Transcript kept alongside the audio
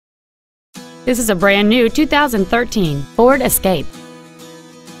This is a brand new 2013 Ford Escape.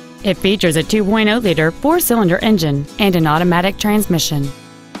 It features a 2.0-liter four-cylinder engine and an automatic transmission.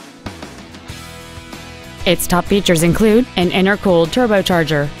 Its top features include an intercooled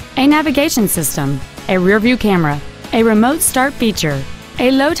turbocharger, a navigation system, a rear-view camera, a remote start feature,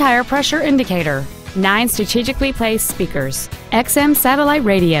 a low tire pressure indicator, 9 strategically placed speakers, XM satellite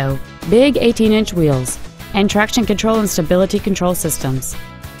radio, big 18-inch wheels, and traction control and stability control systems.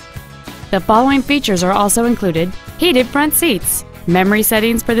 The following features are also included: heated front seats, memory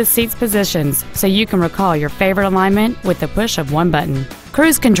settings for the seat's positions so you can recall your favorite alignment with the push of one button,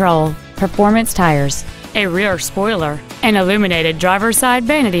 cruise control, performance tires, a rear spoiler, an illuminated driver's side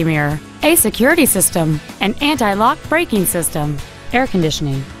vanity mirror, a security system, an anti-lock braking system, air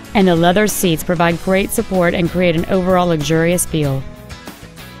conditioning, and the leather seats provide great support and create an overall luxurious feel.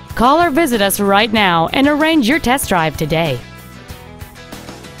 Call or visit us right now and arrange your test drive today.